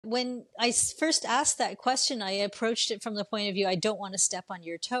When I first asked that question, I approached it from the point of view, I don't want to step on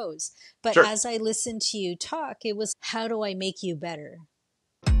your toes. But Sure. as I listened to you talk, it was, how do I make you better?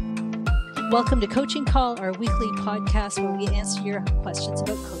 Welcome to Coaching Call, our weekly podcast where we answer your questions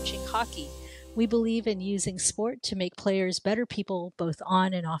about coaching hockey. We believe in using sport to make players better people, both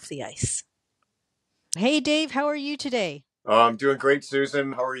on and off the ice. Hey, Dave, how are you today? I'm doing great,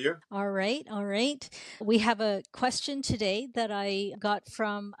 Susan. How are you? All right, all right. We have a question today that I got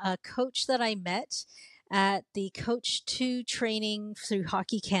from a coach that I met at the Coach 2 training through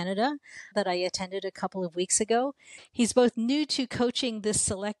Hockey Canada that I attended a couple of weeks ago. He's both new to coaching this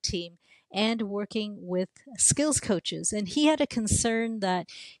select team and working with skills coaches. And he had a concern that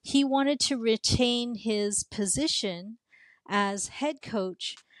he wanted to retain his position as head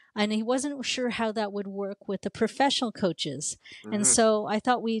coach, and he wasn't sure how that would work with the professional coaches. And Mm-hmm. so I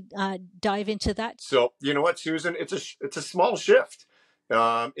thought we'd dive into that. So you know what, Susan? It's a small shift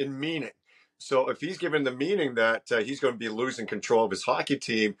in meaning. So if he's given the meaning that he's going to be losing control of his hockey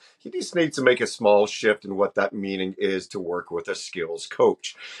team, he just needs to make a small shift in what that meaning is to work with a skills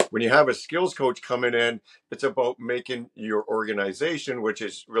coach. When you have a skills coach coming in, it's about making your organization, which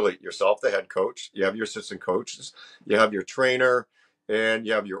is really yourself, the head coach. You have your assistant coaches, you have your trainer, and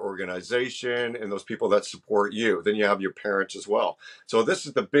you have your organization and those people that support you. Then you have your parents as well. So this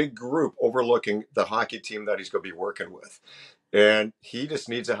is the big group overlooking the hockey team that he's going to be working with. And he just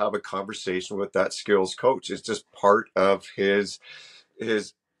needs to have a conversation with that skills coach. It's just part of his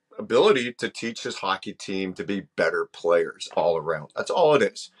ability to teach his hockey team to be better players all around. That's all it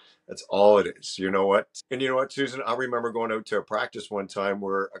is. That's all it is. You know what? And you know what, Susan? I remember going out to a practice one time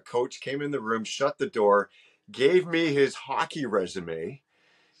where a coach came in the room, shut the door, gave me his hockey resume,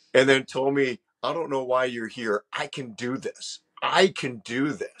 and then told me, I don't know why you're here. I can do this. I can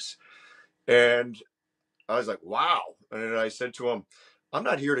do this. And I was like, wow. And I said to him, I'm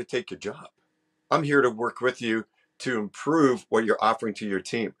not here to take your job. I'm here to work with you to improve what you're offering to your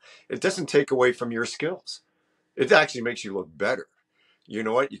team. It doesn't take away from your skills. It actually makes you look better. You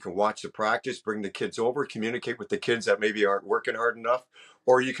know what? You can watch the practice, bring the kids over, communicate with the kids that maybe aren't working hard enough,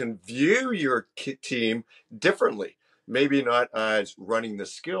 or you can view your team differently. Maybe not as running the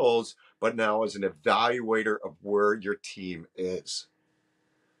skills, but now as an evaluator of where your team is.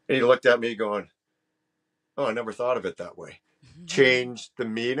 And he looked at me going, oh, I never thought of it that way. Changed the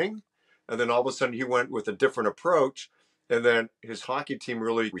meaning. And then all of a sudden he went with a different approach. And then his hockey team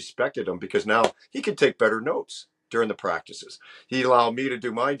really respected him because now he could take better notes during the practices. He allowed me to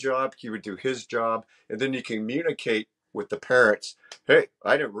do my job. He would do his job. And then you communicate with the parents. Hey,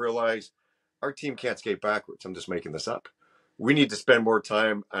 I didn't realize our team can't skate backwards. I'm just making this up. We need to spend more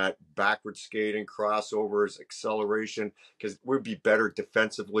time at backward skating, crossovers, acceleration, because we'd be better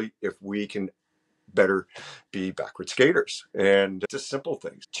defensively if we can better be backward skaters. And just simple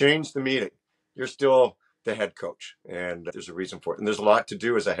things. Change the meaning. You're still the head coach, and there's a reason for it. And there's a lot to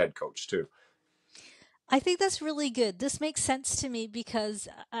do as a head coach, too. I think that's really good. This makes sense to me because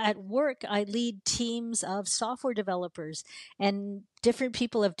at work, I lead teams of software developers and different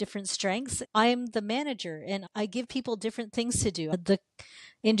people have different strengths. I'm the manager and I give people different things to do. The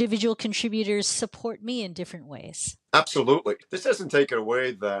individual contributors support me in different ways. Absolutely. This doesn't take it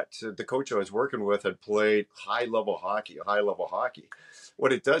away that the coach I was working with had played high level hockey.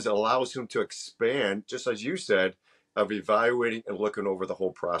 What it does, it allows him to expand, just as you said, of evaluating and looking over the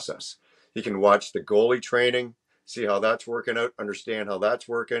whole process. He can watch the goalie training, see how that's working out, understand how that's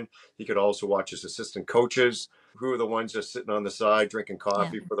working. He could also watch his assistant coaches, who are the ones just sitting on the side drinking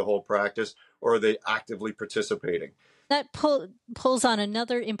coffee for the whole practice, or are they actively participating? That pulls on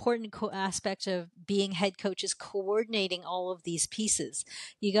another important aspect of being head coach is coordinating all of these pieces.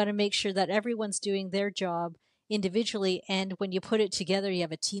 You got to make sure that everyone's doing their job individually, and when you put it together, you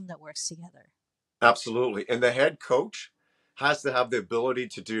have a team that works together. Absolutely. And the head coach has to have the ability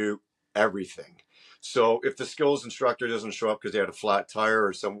to do everything. So if the skills instructor doesn't show up because they had a flat tire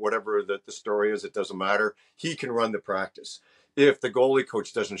or some whatever the story is, it doesn't matter. He can run the practice. If the goalie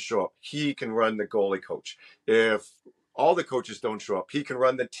coach doesn't show up, he can run the goalie coach. If all the coaches don't show up, he can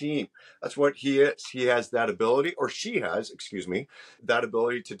run the team. That's what he is. He has that ability, or she has, excuse me, that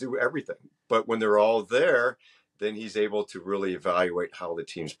ability to do everything. But when they're all there, then he's able to really evaluate how the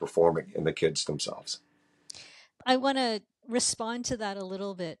team's performing and the kids themselves. I want to respond to that a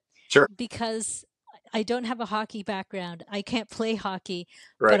little bit. Sure. Because I don't have a hockey background. I can't play hockey,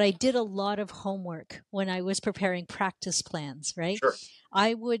 Right. but I did a lot of homework when I was preparing practice plans, right? Sure.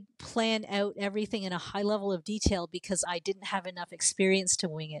 I would plan out everything in a high level of detail because I didn't have enough experience to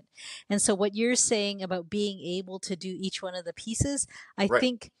wing it. And so what you're saying about being able to do each one of the pieces, I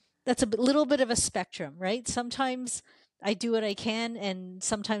think that's a little bit of a spectrum, right? Sometimes I do what I can, and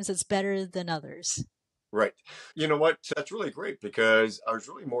sometimes it's better than others. Right. You know what? That's really great because I was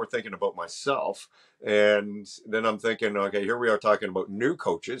really more thinking about myself. And then I'm thinking, okay, here we are talking about new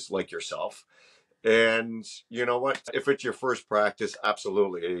coaches like yourself. And you know what? If it's your first practice,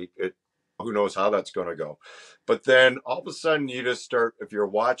 absolutely. Who knows how that's going to go. But then all of a sudden, you just start, if you're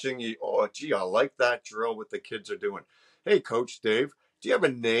watching, oh, gee, I like that drill what the kids are doing. Hey, Coach Dave, do you have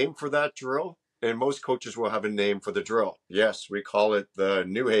a name for that drill? And most coaches will have a name for the drill. Yes, we call it the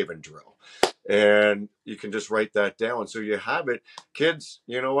New Haven drill. And you can just write that down. So you have it. Kids,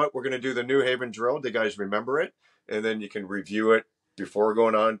 you know what? We're going to do the New Haven drill. Do you guys remember it? And then you can review it before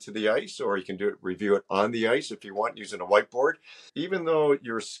going on to the ice, or you can review it on the ice if you want using a whiteboard. Even though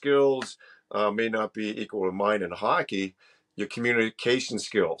your skills may not be equal to mine in hockey, your communication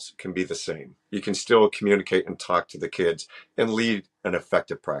skills can be the same. You can still communicate and talk to the kids and lead an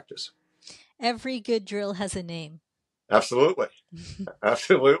effective practice. Every good drill has a name. Absolutely.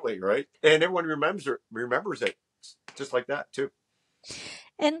 Absolutely. Right. And everyone remembers it just like that too.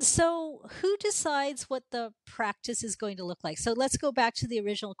 And so, who decides what the practice is going to look like? So, let's go back to the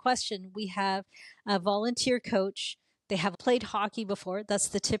original question. We have a volunteer coach. They have played hockey before. That's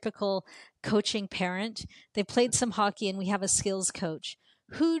the typical coaching parent. They played some hockey, and we have a skills coach.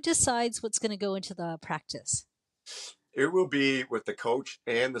 Who decides what's going to go into the practice? It will be with the coach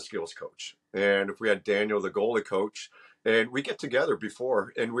and the skills coach. And if we had Daniel, the goalie coach, and we get together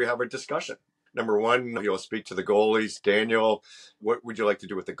before and we have a discussion. Number one, he'll speak to the goalies. Daniel, what would you like to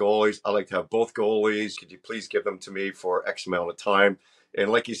do with the goalies? I like to have both goalies. Could you please give them to me for X amount of time? And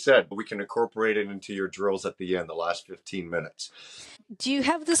like you said, we can incorporate it into your drills at the end, the last 15 minutes. Do you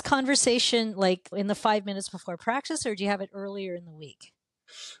have this conversation like in the 5 minutes before practice, or do you have it earlier in the week?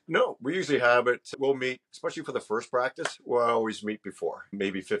 No, we usually have it. We'll meet, especially for the first practice. We'll always meet before,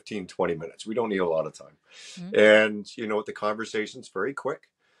 maybe 15, 20 minutes. We don't need a lot of time. Mm-hmm. And you know what? The conversation's very quick.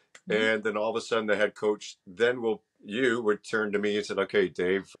 Mm-hmm. And then all of a sudden, the head coach you would turn to me and said, okay,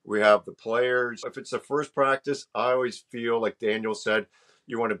 Dave, we have the players. If it's the first practice, I always feel like Daniel said,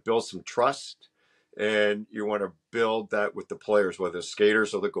 you want to build some trust and you want to build that with the players, whether it's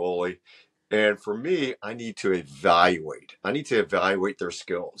skaters or the goalie. And for me, I need to evaluate. I need to evaluate their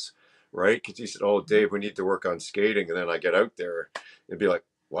skills, right? Because he said, oh, Dave, we need to work on skating. And then I get out there and be like,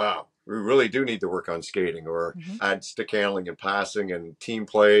 wow, we really do need to work on skating or Mm-hmm. add stick handling and passing and team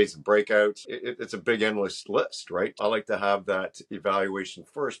plays and breakouts. It's a big endless list, right? I like to have that evaluation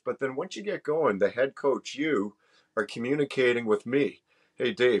first. But then once you get going, the head coach, you are communicating with me.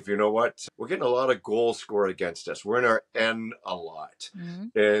 Hey, Dave, you know what? We're getting a lot of goals scored against us. We're in our N a lot.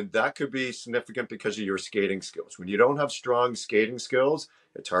 Mm-hmm. And that could be significant because of your skating skills. When you don't have strong skating skills,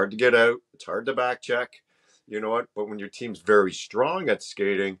 it's hard to get out. It's hard to back check. You know what? But when your team's very strong at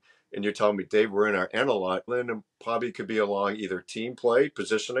skating, and you're telling me, Dave, we're in our N a lot, then it probably could be along either team play,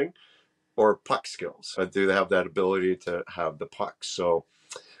 positioning, or puck skills. Do they have that ability to have the puck? So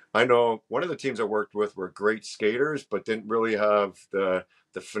I know one of the teams I worked with were great skaters, but didn't really have the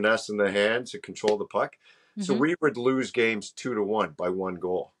finesse in the hand to control the puck. So Mm-hmm. we would lose games 2-1 by one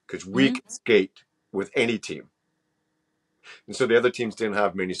goal because we Mm-hmm. could skate with any team. And so the other teams didn't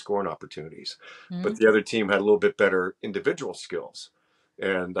have many scoring opportunities, Mm-hmm. but the other team had a little bit better individual skills.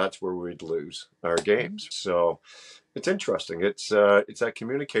 And that's where we'd lose our games. So it's interesting. It's that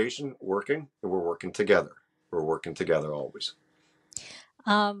communication working, and we're working together. We're working together always.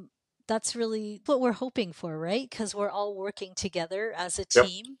 Um, that's really what we're hoping for, right? Because we're all working together as a Yep.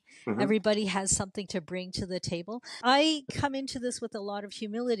 team. Mm-hmm. Everybody has something to bring to the table. I come into this with a lot of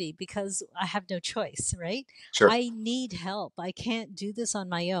humility because I have no choice, right? Sure. I need help. I can't do this on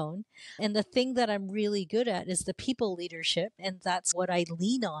my own. And the thing that I'm really good at is the people leadership, and that's what I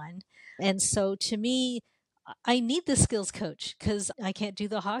lean on. And so to me, I need the skills coach because I can't do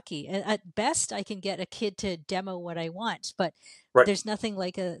the hockey. At best, I can get a kid to demo what I want, but Right. there's nothing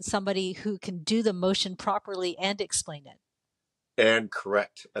like somebody who can do the motion properly and explain it. And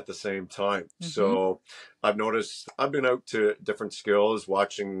correct at the same time. Mm-hmm. So I've noticed I've been out to different skills,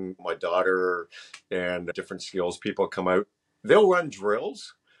 watching my daughter and different skills people come out. They'll run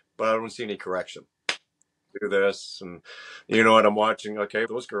drills, but I don't see any correction. Do this, and you know what? I'm watching. Okay,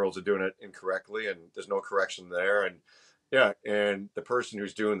 those girls are doing it incorrectly, and there's no correction there. And yeah, and the person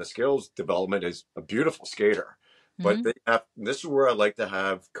who's doing the skills development is a beautiful skater. But Mm-hmm. this is where I like to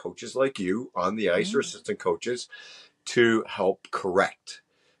have coaches like you on the ice Mm-hmm. or assistant coaches to help correct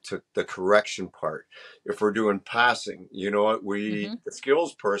to the correction part. If we're doing passing, you know what, Mm-hmm. the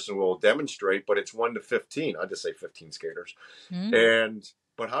skills person will demonstrate, but it's 1 to 15. I just say 15 skaters. Mm-hmm. And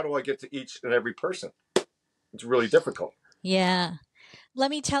but how do I get to each and every person? It's really difficult. Yeah.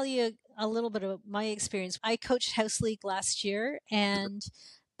 Let me tell you a little bit of my experience. I coached House League last year, and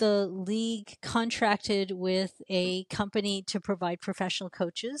the league contracted with a company to provide professional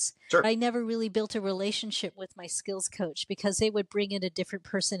coaches. Sure. I never really built a relationship with my skills coach because they would bring in a different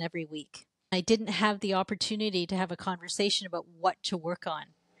person every week. I didn't have the opportunity to have a conversation about what to work on.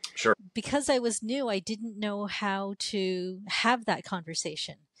 Sure. Because I was new, I didn't know how to have that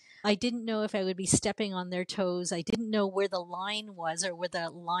conversation. I didn't know if I would be stepping on their toes. I didn't know where the line was or where the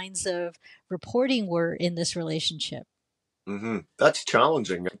lines of reporting were in this relationship. That's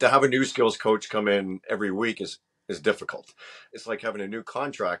challenging. To have a new skills coach come in every week is difficult. It's like having a new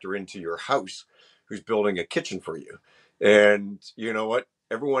contractor into your house who's building a kitchen for you. And you know what?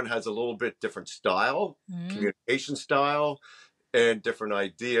 Everyone has a little bit different style, communication style, and different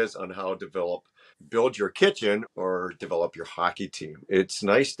ideas on how to build your kitchen or develop your hockey team. It's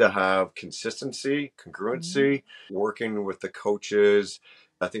nice to have consistency, congruency, working with the coaches.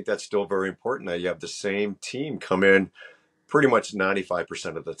 I think that's still very important that you have the same team come in pretty much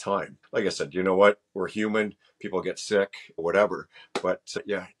 95% of the time. Like I said, you know what? We're human. People get sick, whatever. But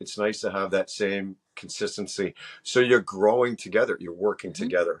yeah, it's nice to have that same consistency. So you're growing together, you're working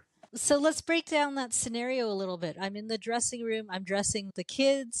together. So let's break down that scenario a little bit. I'm in the dressing room, I'm dressing the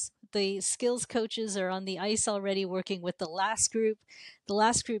kids. The skills coaches are on the ice already working with the last group. The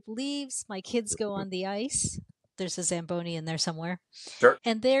last group leaves, my kids go on the ice. There's a Zamboni in there somewhere. Sure.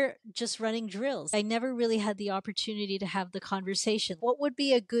 And they're just running drills. I never really had the opportunity to have the conversation. What would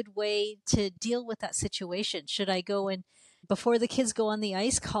be a good way to deal with that situation? Should I go and, before the kids go on the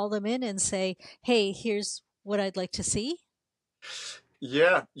ice, call them in and say, hey, here's what I'd like to see?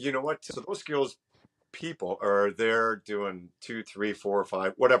 Yeah, you know what? So those skills people are there doing 2, 3, 4,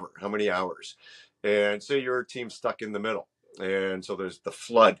 5, whatever, how many hours. And say your team's stuck in the middle. And so there's the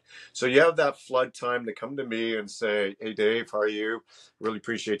flood. So you have that flood time to come to me and say, hey, Dave, how are you? Really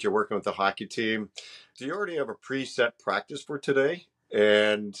appreciate you working with the hockey team. Do you already have a preset practice for today?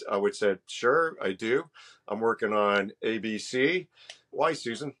 And I would say, sure, I do. I'm working on ABC. Why,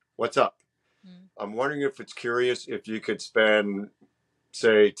 Susan? What's up? I'm wondering if it's curious if you could spend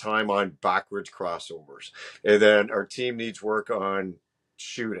say time on backwards crossovers, and then our team needs work on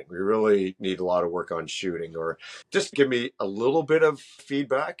shooting. We really need a lot of work on shooting, or just give me a little bit of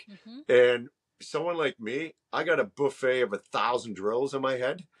feedback. And someone like me, I got a buffet of 1,000 drills in my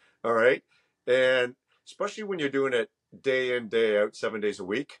head. All right. And especially when you're doing it day in, day out, 7 days a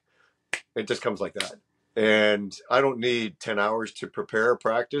week, it just comes like that. And I don't need 10 hours to prepare a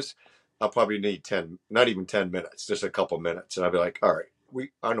practice. I'll probably need 10, not even 10 minutes, just a couple minutes. And I'll be like, all right,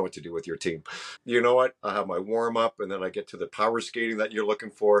 I know what to do with your team. You know what? I have my warm up, and then I get to the power skating that you're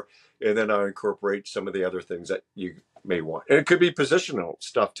looking for. And then I incorporate some of the other things that you may want. And it could be positional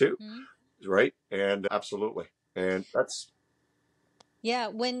stuff too, right? And absolutely. And that's. Yeah,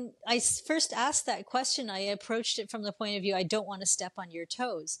 when I first asked that question, I approached it from the point of view, I don't want to step on your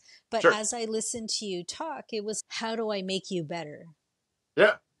toes. But Sure. as I listened to you talk, it was, how do I make you better?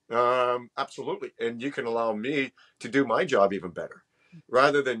 Yeah, absolutely. And you can allow me to do my job even better.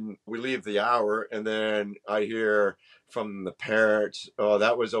 Rather than we leave the hour and then I hear from the parents, oh,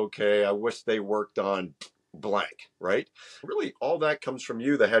 that was okay. I wish they worked on blank, right? Really, all that comes from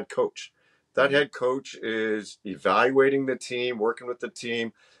you, the head coach. That head coach is evaluating the team, working with the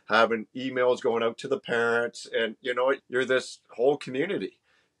team, having emails going out to the parents. And you know what? You're this whole community.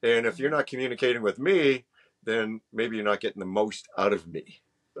 And if you're not communicating with me, then maybe you're not getting the most out of me.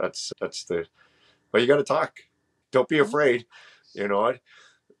 That's the, well, you got to talk. Don't be afraid, you know what?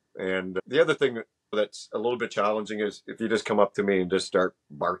 And the other thing that's a little bit challenging is if you just come up to me and just start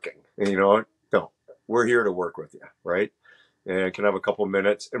barking, and you know what? No, we're here to work with you, right? And can have a couple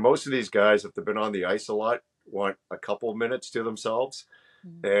minutes. And most of these guys, if they've been on the ice a lot, want a couple minutes to themselves,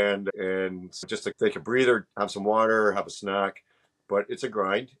 and just to take a breather, have some water, have a snack. But it's a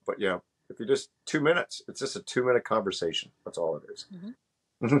grind. But yeah, if you just 2 minutes, it's just a 2 minute conversation. That's all it is.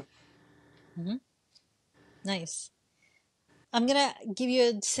 Nice. I'm going to give you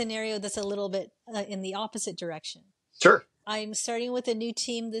a scenario that's a little bit in the opposite direction. Sure. I'm starting with a new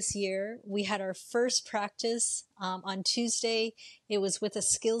team this year. We had our first practice on Tuesday. It was with a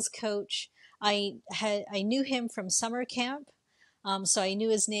skills coach. I knew him from summer camp, so I knew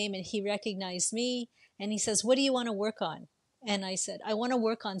his name, and he recognized me. And he says, "What do you want to work on?" And I said, "I want to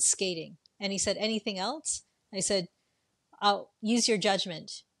work on skating." And he said, "Anything else?" I said, "I'll use your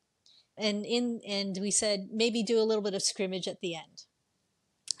judgment." And we said, maybe do a little bit of scrimmage at the end.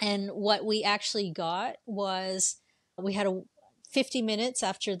 And what we actually got was, we had 50 minutes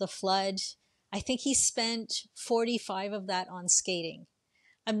after the flood. I think he spent 45 of that on skating.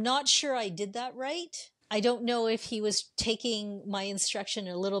 I'm not sure I did that right, I don't know if he was taking my instruction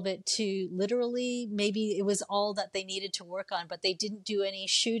a little bit too literally. Maybe it was all that they needed to work on, but they didn't do any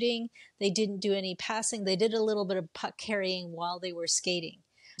shooting. They didn't do any passing. They did a little bit of puck carrying while they were skating.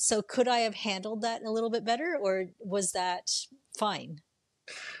 So could I have handled that a little bit better, or was that fine?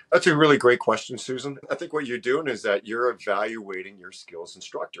 That's a really great question, Susan. I think what you're doing is that you're evaluating your skills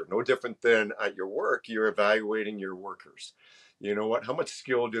instructor. No different than at your work, you're evaluating your workers. You know what? How much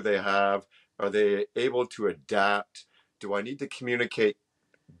skill do they have? Are they able to adapt? Do I need to communicate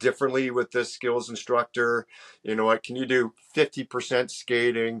differently with this skills instructor? You know what? Can you do 50%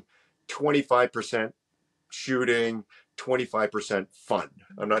 skating, 25% shooting, 25% fun?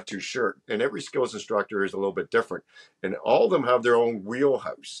 I'm not too sure. And every skills instructor is a little bit different. And all of them have their own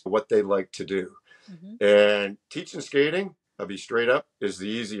wheelhouse, what they like to do. Mm-hmm. And teaching skating, I'll be straight up, is the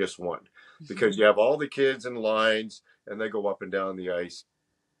easiest one because you have all the kids in lines and they go up and down the ice.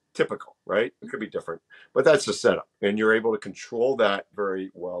 Typical, right? It could be different, but that's the setup. And you're able to control that very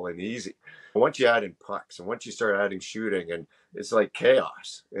well and easy. Once you add in pucks and once you start adding shooting, and it's like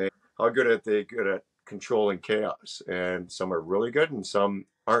chaos. And how good are they good at controlling chaos? And some are really good and some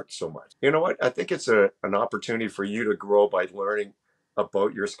aren't so much. You know what? I think it's an opportunity for you to grow by learning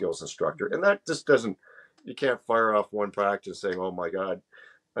about your skills instructor. And that just doesn't, you can't fire off one practice saying, oh my God,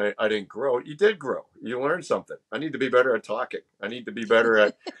 I didn't grow. You did grow. You learned something. I need to be better at talking. I need to be better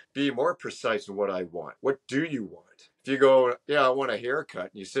at being more precise in what I want. What do you want? If you go, yeah, I want a haircut,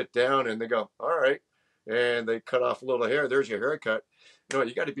 and you sit down and they go, all right, and they cut off a little hair, there's your haircut. No,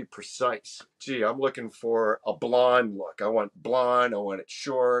 you got to be precise. Gee, I'm looking for a blonde look. I want blonde. I want it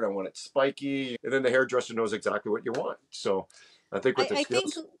short. I want it spiky. And then the hairdresser knows exactly what you want. So I think with the I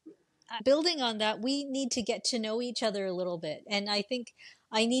skills. think building on that, we need to get to know each other a little bit. And I think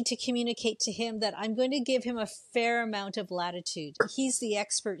I need to communicate to him that I'm going to give him a fair amount of latitude. He's the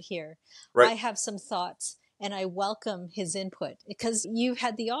expert here. Right. I have some thoughts and I welcome his input, because you've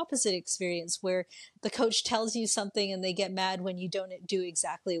had the opposite experience where the coach tells you something and they get mad when you don't do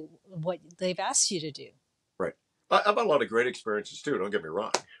exactly what they've asked you to do. Right. I've had a lot of great experiences too, don't get me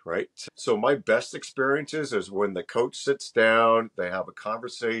wrong, right? So my best experiences is when the coach sits down, they have a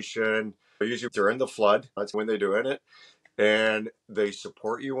conversation. Usually they're in the flood. That's when they're doing it. And they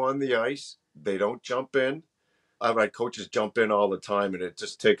support you on the ice. They don't jump in. I've had coaches jump in all the time and it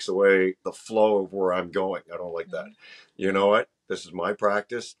just takes away the flow of where I'm going. I don't like that. You know what? This is my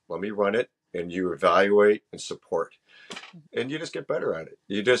practice. Let me run it. And you evaluate and support. And you just get better at it.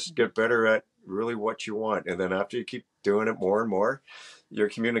 You just get better at really what you want. And then after you keep doing it more and more, your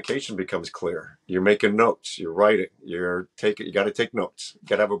communication becomes clear. You're making notes, you're writing, you got to take notes. You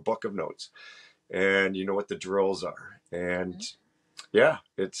got to have a book of notes. And you know what the drills are. And yeah,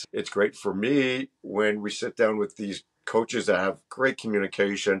 it's great for me when we sit down with these coaches that have great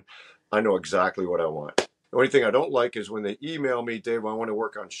communication. I know exactly what I want. The only thing I don't like is when they email me, Dave, I want to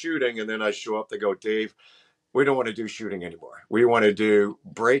work on shooting. And then I show up, they go, Dave, we don't want to do shooting anymore. We want to do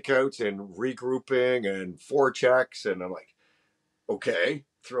breakouts and regrouping and forechecks. And I'm like, okay,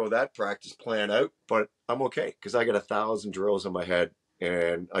 throw that practice plan out. But I'm okay because I got 1,000 drills in my head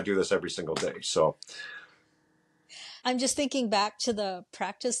and I do this every single day. So I'm just thinking back to the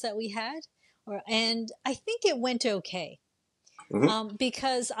practice that we had, and I think it went okay.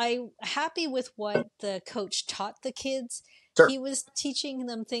 Because I'm happy with what the coach taught the kids. Sure. He was teaching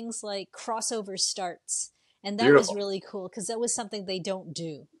them things like crossover starts. And that Beautiful. was really cool because that was something they don't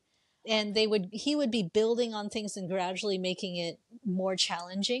do. And he would be building on things and gradually making it more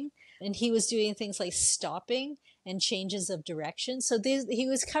challenging. And he was doing things like stopping and changes of direction. So he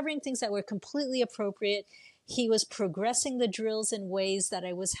was covering things that were completely appropriate. He was progressing the drills in ways that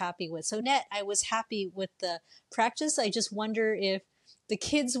I was happy with. So net, I was happy with the practice. I just wonder if the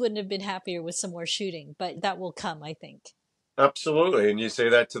kids wouldn't have been happier with some more shooting, but that will come, I think. Absolutely. And you say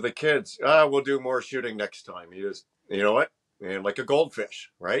that to the kids, we'll do more shooting next time. You know what? And like a goldfish,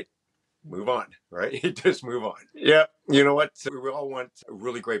 right? Move on, right? You just move on. Yeah. You know what? We all want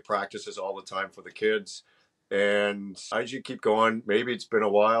really great practices all the time for the kids. And as you keep going, maybe it's been a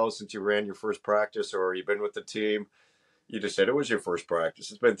while since you ran your first practice or you've been with the team. You just said it was your first practice.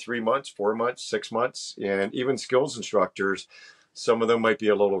 It's been 3 months, 4 months, 6 months. And even skills instructors, some of them might be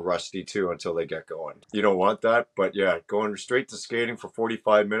a little rusty too until they get going. You don't want that. But yeah, going straight to skating for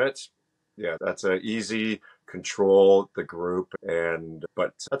 45 minutes. Yeah, that's an easy control the group.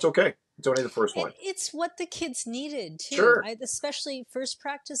 But that's okay. It's only the first one. It's what the kids needed too. Sure. Especially first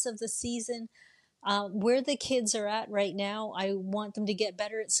practice of the season. Where the kids are at right now, I want them to get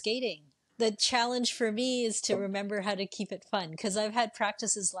better at skating. The challenge for me is to remember how to keep it fun, because I've had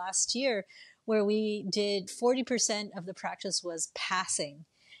practices last year where we did 40% of the practice was passing.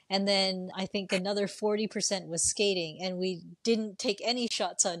 And then I think another 40% was skating, and we didn't take any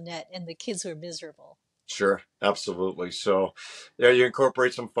shots on net, and the kids were miserable. Sure, absolutely. So, yeah, you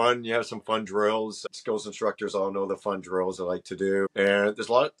incorporate some fun. You have some fun drills. Skills instructors all know the fun drills I like to do, and there's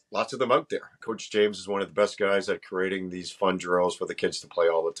lots of them out there. Coach James is one of the best guys at creating these fun drills for the kids to play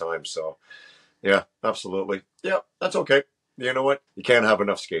all the time. So, yeah, absolutely. Yeah, that's okay. You know what? You can't have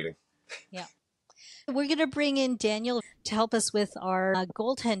enough skating. Yeah. We're going to bring in Daniel to help us with our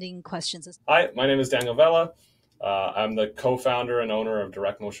goaltending questions. Hi, my name is Daniel Vella. I'm the co-founder and owner of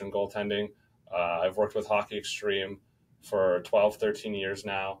Direct Motion Goaltending. I've worked with Hockey Extreme for 12, 13 years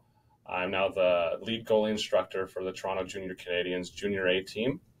now. I'm now the lead goalie instructor for the Toronto Junior Canadiens Junior A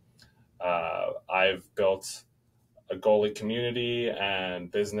team. I've built a goalie community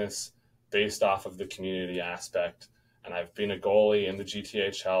and business based off of the community aspect. And I've been a goalie in the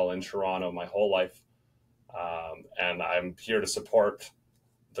GTHL in Toronto my whole life. And I'm here to support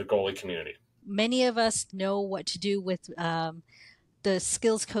the goalie community. Many of us know what to do with the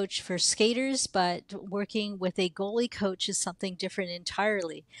skills coach for skaters, but working with a goalie coach is something different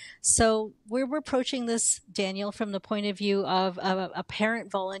entirely. So we're approaching this, Daniel, from the point of view of a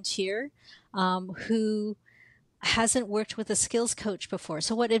parent volunteer who hasn't worked with a skills coach before.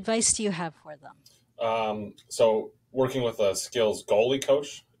 So what advice do you have for them? So working with a skills goalie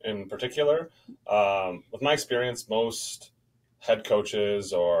coach in particular, with my experience, most head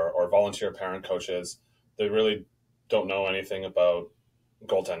coaches or volunteer parent coaches, they really don't know anything about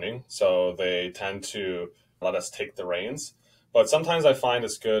goaltending. So they tend to let us take the reins. But sometimes I find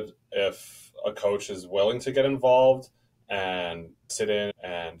it's good if a coach is willing to get involved and sit in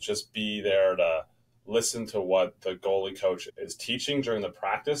and just be there to listen to what the goalie coach is teaching during the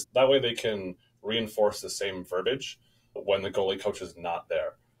practice. That way they can reinforce the same verbiage when the goalie coach is not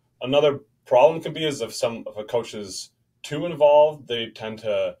there. Another problem can be is if a coach is too involved, they tend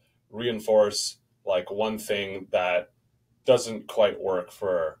to reinforce like one thing that doesn't quite work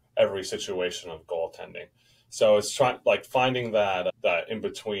for every situation of goaltending. So it's finding that in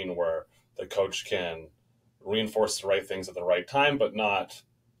between where the coach can reinforce the right things at the right time, but not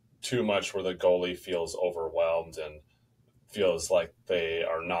too much where the goalie feels overwhelmed and feels like they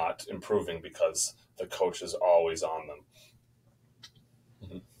are not improving because the coach is always on them.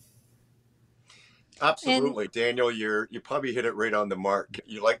 Mm-hmm. Absolutely. Daniel, you probably hit it right on the mark.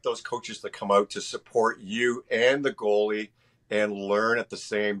 You like those coaches to come out to support you and the goalie and learn at the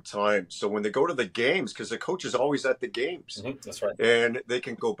same time. So when they go to the games, because the coach is always at the games, that's right, and they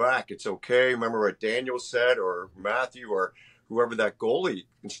can go back. It's okay. Remember what Daniel said, or Matthew, or whoever that goalie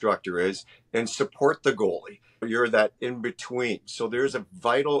instructor is, and support the goalie. You're that in between. So there's a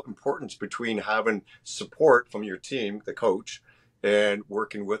vital importance between having support from your team, the coach, and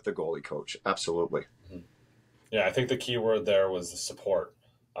working with the goalie coach. Absolutely. Mm-hmm. Yeah, I think the key word there was the support.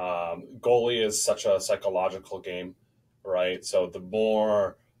 Goalie is such a psychological game, right? So the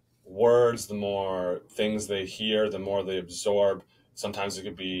more words, the more things they hear, the more they absorb. Sometimes it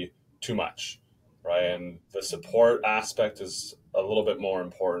could be too much, right? And the support aspect is a little bit more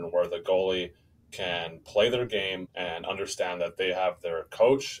important, where the goalie can play their game and understand that they have their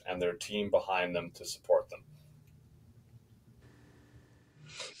coach and their team behind them to support them.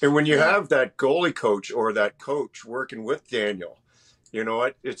 And when you have that goalie coach or that coach working with Daniel, you know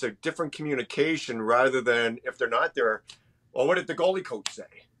what? It's a different communication rather than if they're not there. Well, what did the goalie coach say?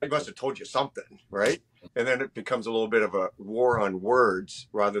 He must have told you something, right? And then it becomes a little bit of a war on words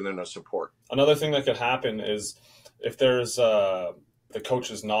rather than a support. Another thing that could happen is if there's the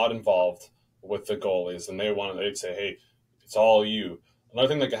coach is not involved with the goalies and they'd say, hey, it's all you. Another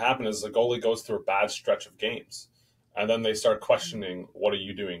thing that could happen is the goalie goes through a bad stretch of games. And then they start questioning, what are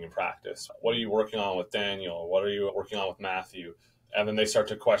you doing in practice? What are you working on with Daniel? What are you working on with Matthew? And then they start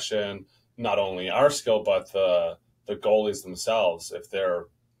to question not only our skill, but the goalies themselves, if they're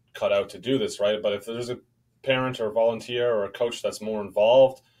cut out to do this, right? But if there's a parent or volunteer or a coach that's more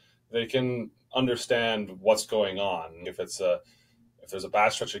involved, they can understand what's going on. If there's a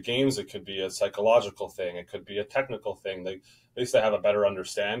bad stretch of games, it could be a psychological thing. It could be a technical thing. At least they have a better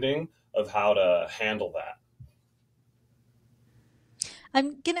understanding of how to handle that.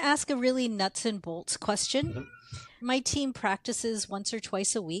 I'm going to ask a really nuts and bolts question. Mm-hmm. My team practices once or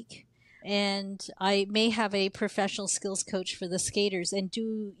twice a week, and I may have a professional skills coach for the skaters. And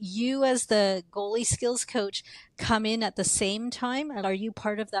do you, as the goalie skills coach, come in at the same time? Are you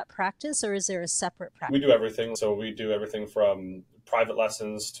part of that practice, or is there a separate practice? We do everything. So we do everything from private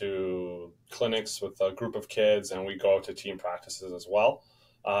lessons to clinics with a group of kids, and we go to team practices as well.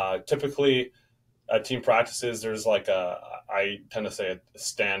 Typically, at team practices, there's I tend to say a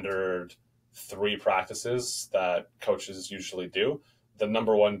standard 3 practices that coaches usually do. The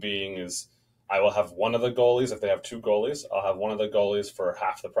number one being is I will have one of the goalies. If they have two goalies, I'll have one of the goalies for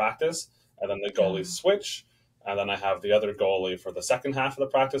half the practice, and then the goalies switch, and then I have the other goalie for the second half of the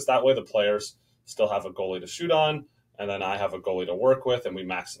practice. That way the players still have a goalie to shoot on, and then I have a goalie to work with, and we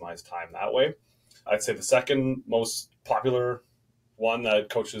maximize time that way. I'd say the second most popular one that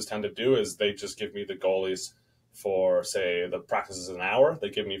coaches tend to do is they just give me the goalies for, say, the practice is an hour. They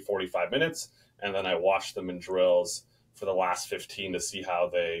give me 45 minutes, and then I watch them in drills for the last 15 to see how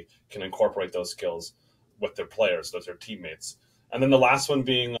they can incorporate those skills with their players, those are teammates. And then the last one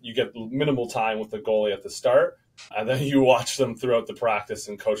being you get minimal time with the goalie at the start, and then you watch them throughout the practice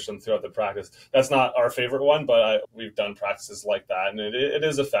and coach them throughout the practice. That's not our favorite one, but we've done practices like that, and it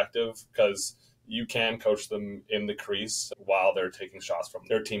is effective because you can coach them in the crease while they're taking shots from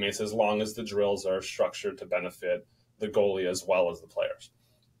their teammates, as long as the drills are structured to benefit the goalie as well as the players.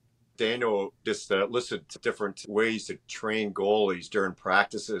 Daniel just listed different ways to train goalies during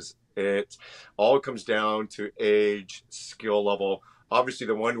practices. It all comes down to age, skill level. Obviously,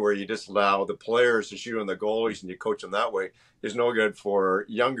 the one where you just allow the players to shoot on the goalies and you coach them that way is no good for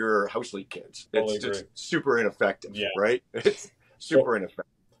younger house league kids. Totally It's agree. just super ineffective, Yeah. right? It's super ineffective.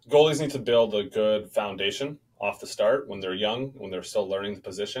 Goalies need to build a good foundation off the start when they're young, when they're still learning the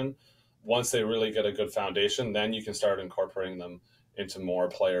position. Once they really get a good foundation, then you can start incorporating them into more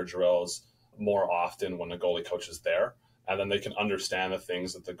player drills more often when a goalie coach is there. And then they can understand the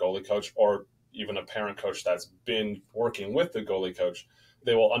things that the goalie coach, or even a parent coach that's been working with the goalie coach,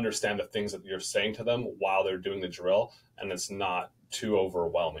 they will understand the things that you're saying to them while they're doing the drill, and it's not too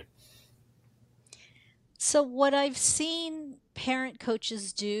overwhelming. So what I've seen parent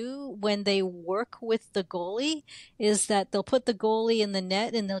coaches do when they work with the goalie is that they'll put the goalie in the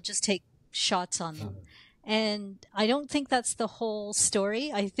net and they'll just take shots on them. And I don't think that's the whole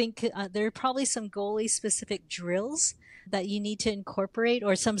story. I think there are probably some goalie specific drills that you need to incorporate,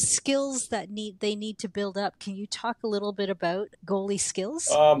 or some skills that they need to build up. Can you talk a little bit about goalie skills?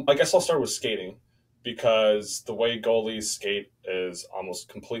 I guess I'll start with skating, because the way goalies skate is almost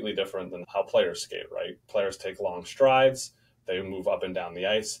completely different than how players skate, right? Players take long strides, they move up and down the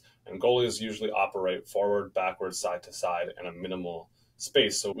ice, and goalies usually operate forward, backwards, side to side in a minimal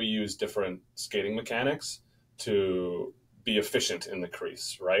space. So we use different skating mechanics to be efficient in the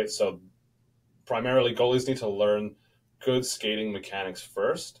crease, right? So primarily goalies need to learn good skating mechanics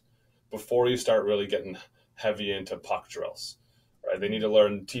first before you start really getting heavy into puck drills. Right? They need to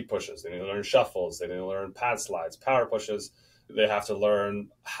learn T-pushes. They need to learn shuffles. They need to learn pad slides, power pushes. They have to learn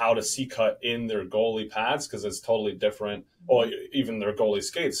how to C-cut in their goalie pads, because it's totally different. Or even their goalie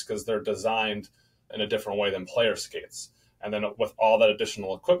skates, because they're designed in a different way than player skates. And then with all that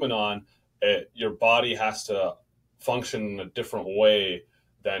additional equipment on, your body has to function in a different way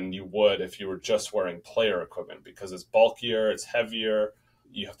than you would if you were just wearing player equipment, because it's bulkier, it's heavier.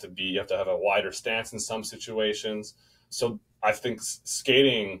 You have to have a wider stance in some situations. So I think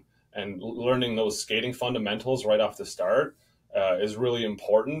skating and learning those skating fundamentals right off the start is really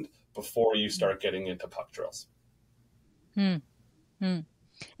important before you start getting into puck drills. And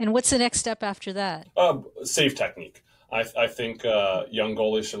what's the next step after that? Save technique. I think young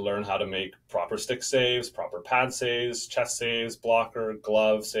goalies should learn how to make proper stick saves, proper pad saves, chest saves, blocker,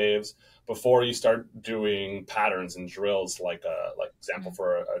 glove saves before you start doing patterns and drills, like example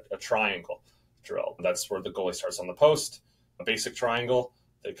for a triangle drill. That's where the goalie starts on the post, a basic triangle.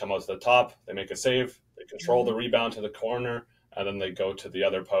 They come out to the top, they make a save, they control the rebound to the corner, and then they go to the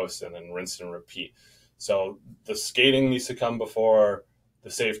other post and then rinse and repeat. So the skating needs to come before the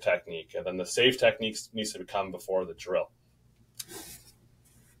save technique, and then the save technique needs to come before the drill.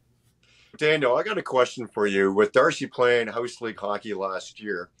 Daniel, I got a question for you. With Darcy playing house league hockey last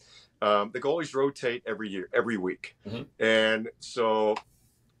year, the goalies rotate every week. And so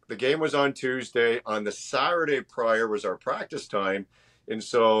the game was on Tuesday. On the Saturday prior was our practice time. And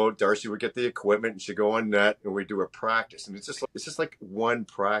so Darcy would get the equipment and she'd go on net and we'd do a practice. And it's just like one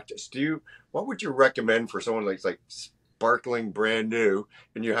practice. What would you recommend for someone like sparkling brand new,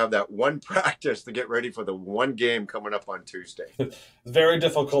 and you have that one practice to get ready for the one game coming up on Tuesday? It's very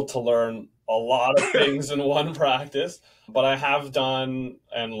difficult to learn a lot of things in one practice, but I have done,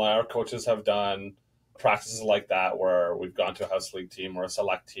 and our coaches have done, practices like that where we've gone to a house league team or a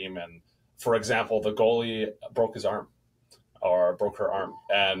select team, and for example, the goalie broke his arm or broke her arm,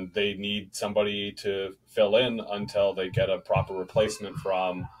 and they need somebody to fill in until they get a proper replacement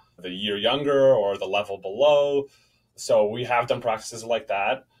from the year younger or the level below. So we have done practices like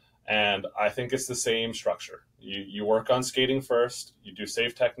that, and I think it's the same structure. You work on skating first, you do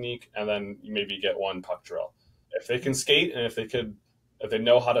save technique, and then you maybe get one puck drill. If they can skate and if they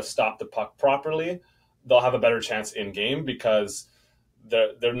know how to stop the puck properly, they'll have a better chance in game, because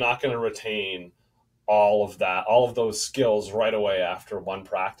they're not going to retain all of those skills right away after one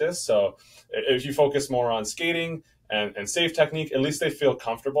practice. So if you focus more on skating and save technique, at least they feel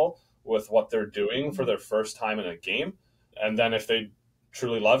comfortable with what they're doing for their first time in a game. And then if they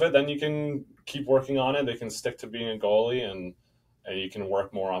truly love it, then you can keep working on it. They can stick to being a goalie, and you can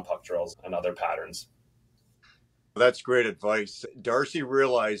work more on puck drills and other patterns. That's great advice. Darcy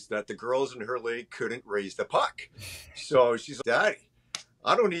realized that the girls in her league couldn't raise the puck. So she's like, Daddy,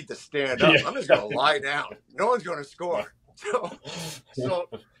 I don't need to stand up. Yeah. I'm just going to lie down. No one's going to score. So,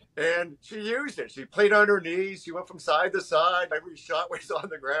 and she used it. She played on her knees. She went from side to side. Every shot was on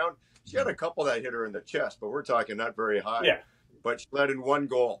the ground. She had a couple that hit her in the chest, but we're talking not very high. Yeah. But she let in one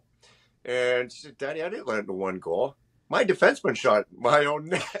goal. And she said, Daddy, I didn't let in one goal. My defenseman shot my own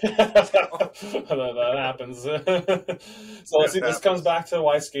net. That happens. So see, this comes back to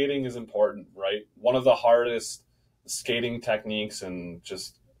why skating is important, right? One of the hardest skating techniques and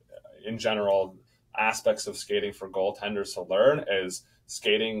just in general aspects of skating for goaltenders to learn is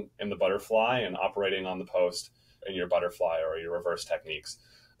skating in the butterfly and operating on the post in your butterfly or your reverse techniques.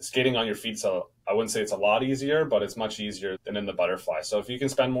 Skating on your feet, so I wouldn't say it's a lot easier, but it's much easier than in the butterfly. So if you can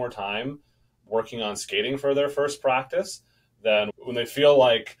spend more time working on skating for their first practice, then when they feel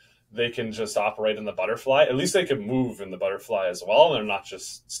like they can just operate in the butterfly, at least they can move in the butterfly as well. And they're not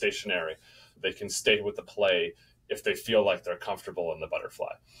just stationary. They can stay with the play if they feel like they're comfortable in the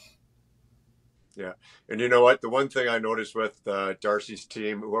butterfly. Yeah. And you know what? The one thing I noticed with Darcy's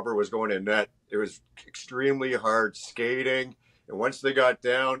team, whoever was going in net, it was extremely hard skating. And once they got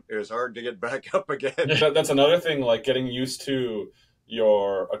down, it was hard to get back up again. That's another thing, like getting used to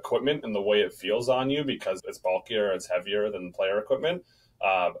your equipment and the way it feels on you because it's bulkier, it's heavier than player equipment.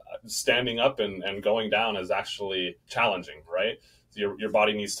 Standing up and going down is actually challenging, right? Your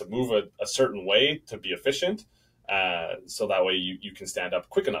body needs to move a certain way to be efficient, so that way you can stand up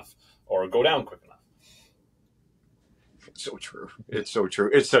quick enough or go down quick enough. It's so true. It's so true.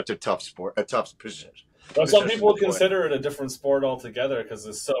 It's such a tough sport, a tough position. Well, some people would consider it a different sport altogether because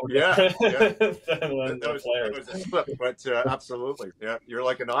it's so different than when the players. That was a slip, but absolutely. Yeah, you're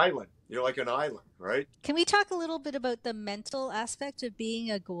like an island. You're like an island, right? Can we talk a little bit about the mental aspect of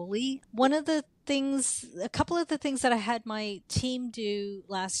being a goalie? A couple of the things that I had my team do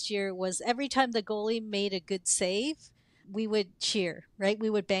last year was every time the goalie made a good save, we would cheer, right? We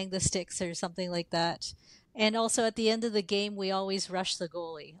would bang the sticks or something like that. And also at the end of the game, we always rush the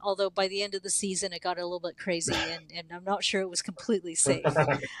goalie. Although by the end of the season, it got a little bit crazy and I'm not sure it was completely safe.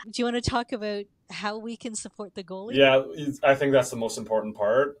 Do you want to talk about how we can support the goalie? Yeah, I think that's the most important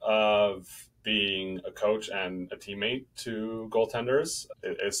part of being a coach and a teammate to goaltenders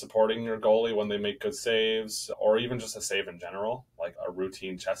is supporting your goalie when they make good saves or even just a save in general, like a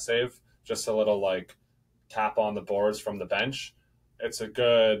routine chest save, just a little like tap on the boards from the bench. It's a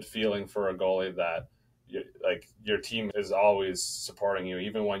good feeling for a goalie that your team is always supporting you,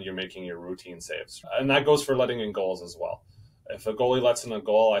 even when you're making your routine saves. And that goes for letting in goals as well. If a goalie lets in a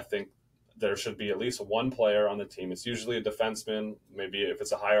goal, I think there should be at least one player on the team. It's usually a defenseman. Maybe if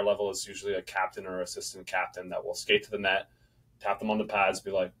it's a higher level, it's usually a captain or assistant captain that will skate to the net, tap them on the pads,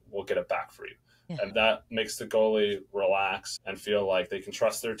 be like, we'll get it back for you. Yeah. And that makes the goalie relax and feel like they can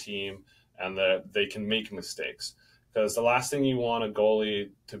trust their team and that they can make mistakes. Because the last thing you want a goalie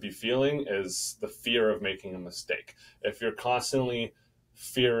to be feeling is the fear of making a mistake. If you're constantly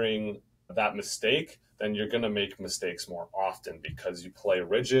fearing that mistake, then you're going to make mistakes more often because you play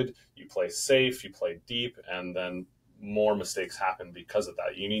rigid, you play safe, you play deep, and then more mistakes happen because of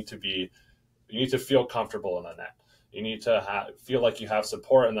that. You need to feel comfortable in the net. You need to feel like you have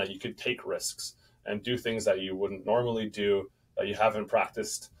support and that you could take risks and do things that you wouldn't normally do, that you haven't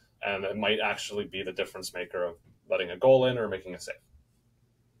practiced, and it might actually be the difference maker of letting a goal in or making a save.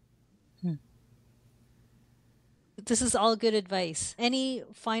 This is all good advice. Any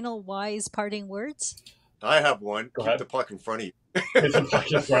final wise parting words? I have one. Keep the puck in front of you. Keep the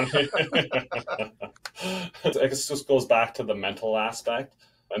puck in front of you. I guess this goes back to the mental aspect.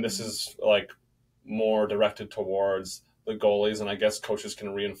 And this is like more directed towards the goalies. And I guess coaches can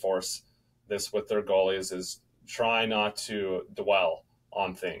reinforce this with their goalies is try not to dwell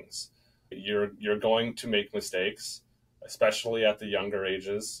on things. You're going to make mistakes, especially at the younger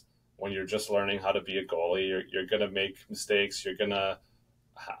ages when you're just learning how to be a goalie. You're going to make mistakes. You're going to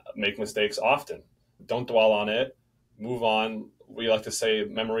make mistakes often. Don't dwell on it. Move on. We like to say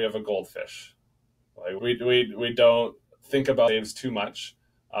memory of a goldfish. Like we don't think about saves too much,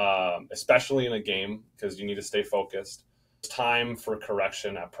 especially in a game because you need to stay focused. It's time for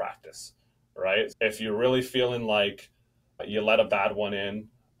correction at practice, right? If you're really feeling like you let a bad one in,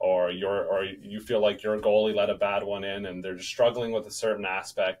 or you feel like your goalie let a bad one in and they're just struggling with a certain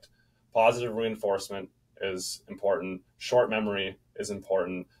aspect, positive reinforcement is important. Short memory is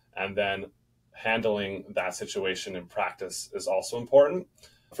important. And then handling that situation in practice is also important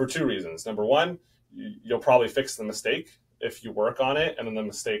for two reasons. Number one, you'll probably fix the mistake if you work on it, and then the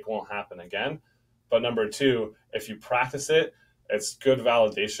mistake won't happen again. But number two, if you practice it, it's good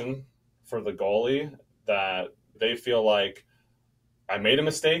validation for the goalie that they feel like I made a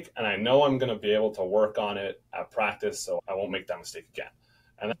mistake and I know I'm going to be able to work on it at practice so I won't make that mistake again.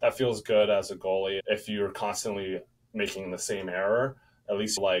 And that feels good as a goalie if you're constantly making the same error. At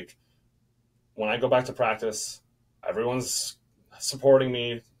least like when I go back to practice, everyone's supporting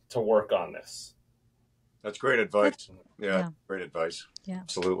me to work on this. That's great advice. Yeah. Great advice. Yeah.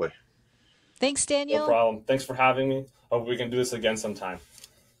 Absolutely. Thanks, Daniel. No problem. Thanks for having me. Hope we can do this again sometime.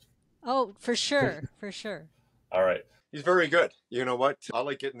 Oh, for sure. For sure. All right. He's very good. You know what? I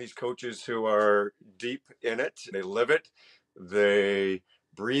like getting these coaches who are deep in it. They live it. They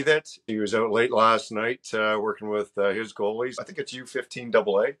breathe it. He was out late last night working with his goalies. I think it's U15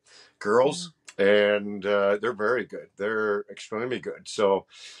 AA girls, and they're very good. They're extremely good. So,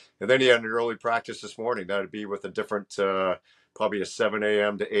 and then he had an early practice this morning. That'd be with a different, probably a 7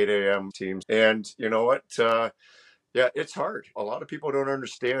 a.m. to 8 a.m. teams. And you know what? Yeah, it's hard. A lot of people don't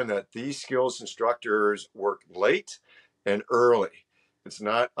understand that these skills instructors work late and early. It's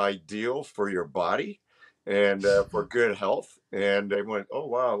not ideal for your body and for good health. And they went, oh,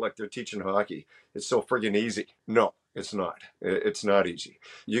 wow, like they're teaching hockey. It's so friggin' easy. No, it's not. It's not easy.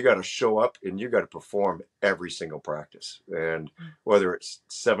 You got to show up and you got to perform every single practice. And whether it's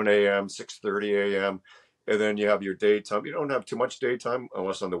 7 a.m., 6:30 a.m., and then you have your daytime. You don't have too much daytime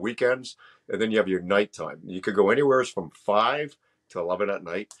unless on the weekends. And then you have your nighttime. You could go anywhere from 5 to 11 at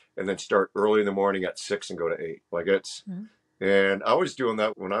night and then start early in the morning at 6 and go to 8. Like it's, and I was doing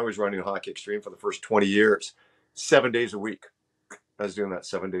that when I was running Hockey Extreme for the first 20 years, 7 days a week. I was doing that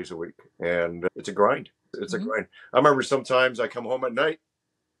 7 days a week. And it's a grind. It's a grind. I remember sometimes I come home at night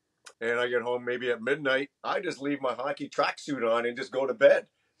and I get home maybe at midnight. I just leave my hockey tracksuit on and just go to bed.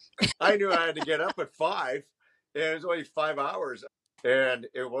 I knew I had to get up at 5, and it was only 5 hours. And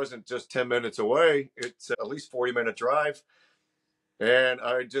it wasn't just 10 minutes away. It's at least 40-minute drive. And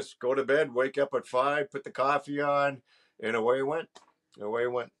I just go to bed, wake up at 5, put the coffee on, and away I went. Away I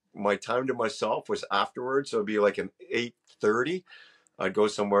went. My time to myself was afterwards. So it'd be like an 8:30. I'd go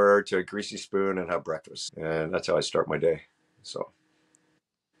somewhere to a Greasy Spoon and have breakfast. And that's how I start my day. So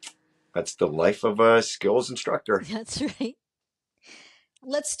that's the life of a skills instructor. That's right.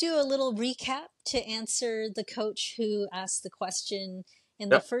 Let's do a little recap to answer the coach who asked the question in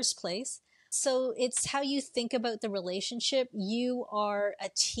the first place. So it's how you think about the relationship. You are a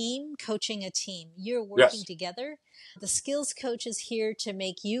team coaching a team. You're working together. The skills coach is here to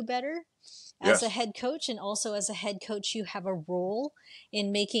make you better as a head coach. And also as a head coach, you have a role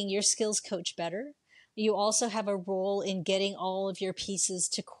in making your skills coach better. You also have a role in getting all of your pieces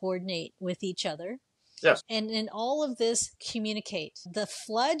to coordinate with each other. Yes. And in all of this, communicate. The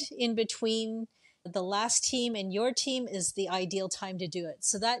flood in between the last team and your team is the ideal time to do it.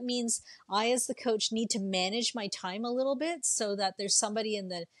 So that means I, as the coach, need to manage my time a little bit so that there's somebody in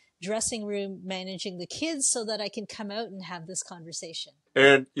the dressing room managing the kids so that I can come out and have this conversation.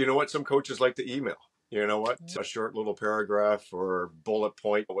 And you know what? Some coaches like to email. You know what? A short little paragraph or bullet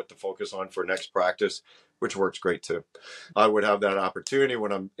point, what to focus on for next practice, which works great too. I would have that opportunity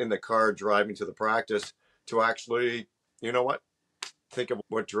when I'm in the car driving to the practice to actually, you know what? Think of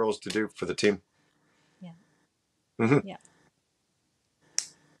what drills to do for the team. Yeah. Yeah.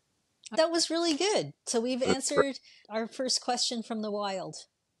 That was really good. So we've answered our first question from the wild.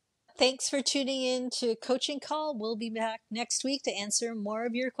 Thanks for tuning in to Coaching Call. We'll be back next week to answer more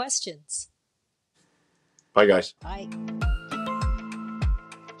of your questions. Bye, guys. Bye.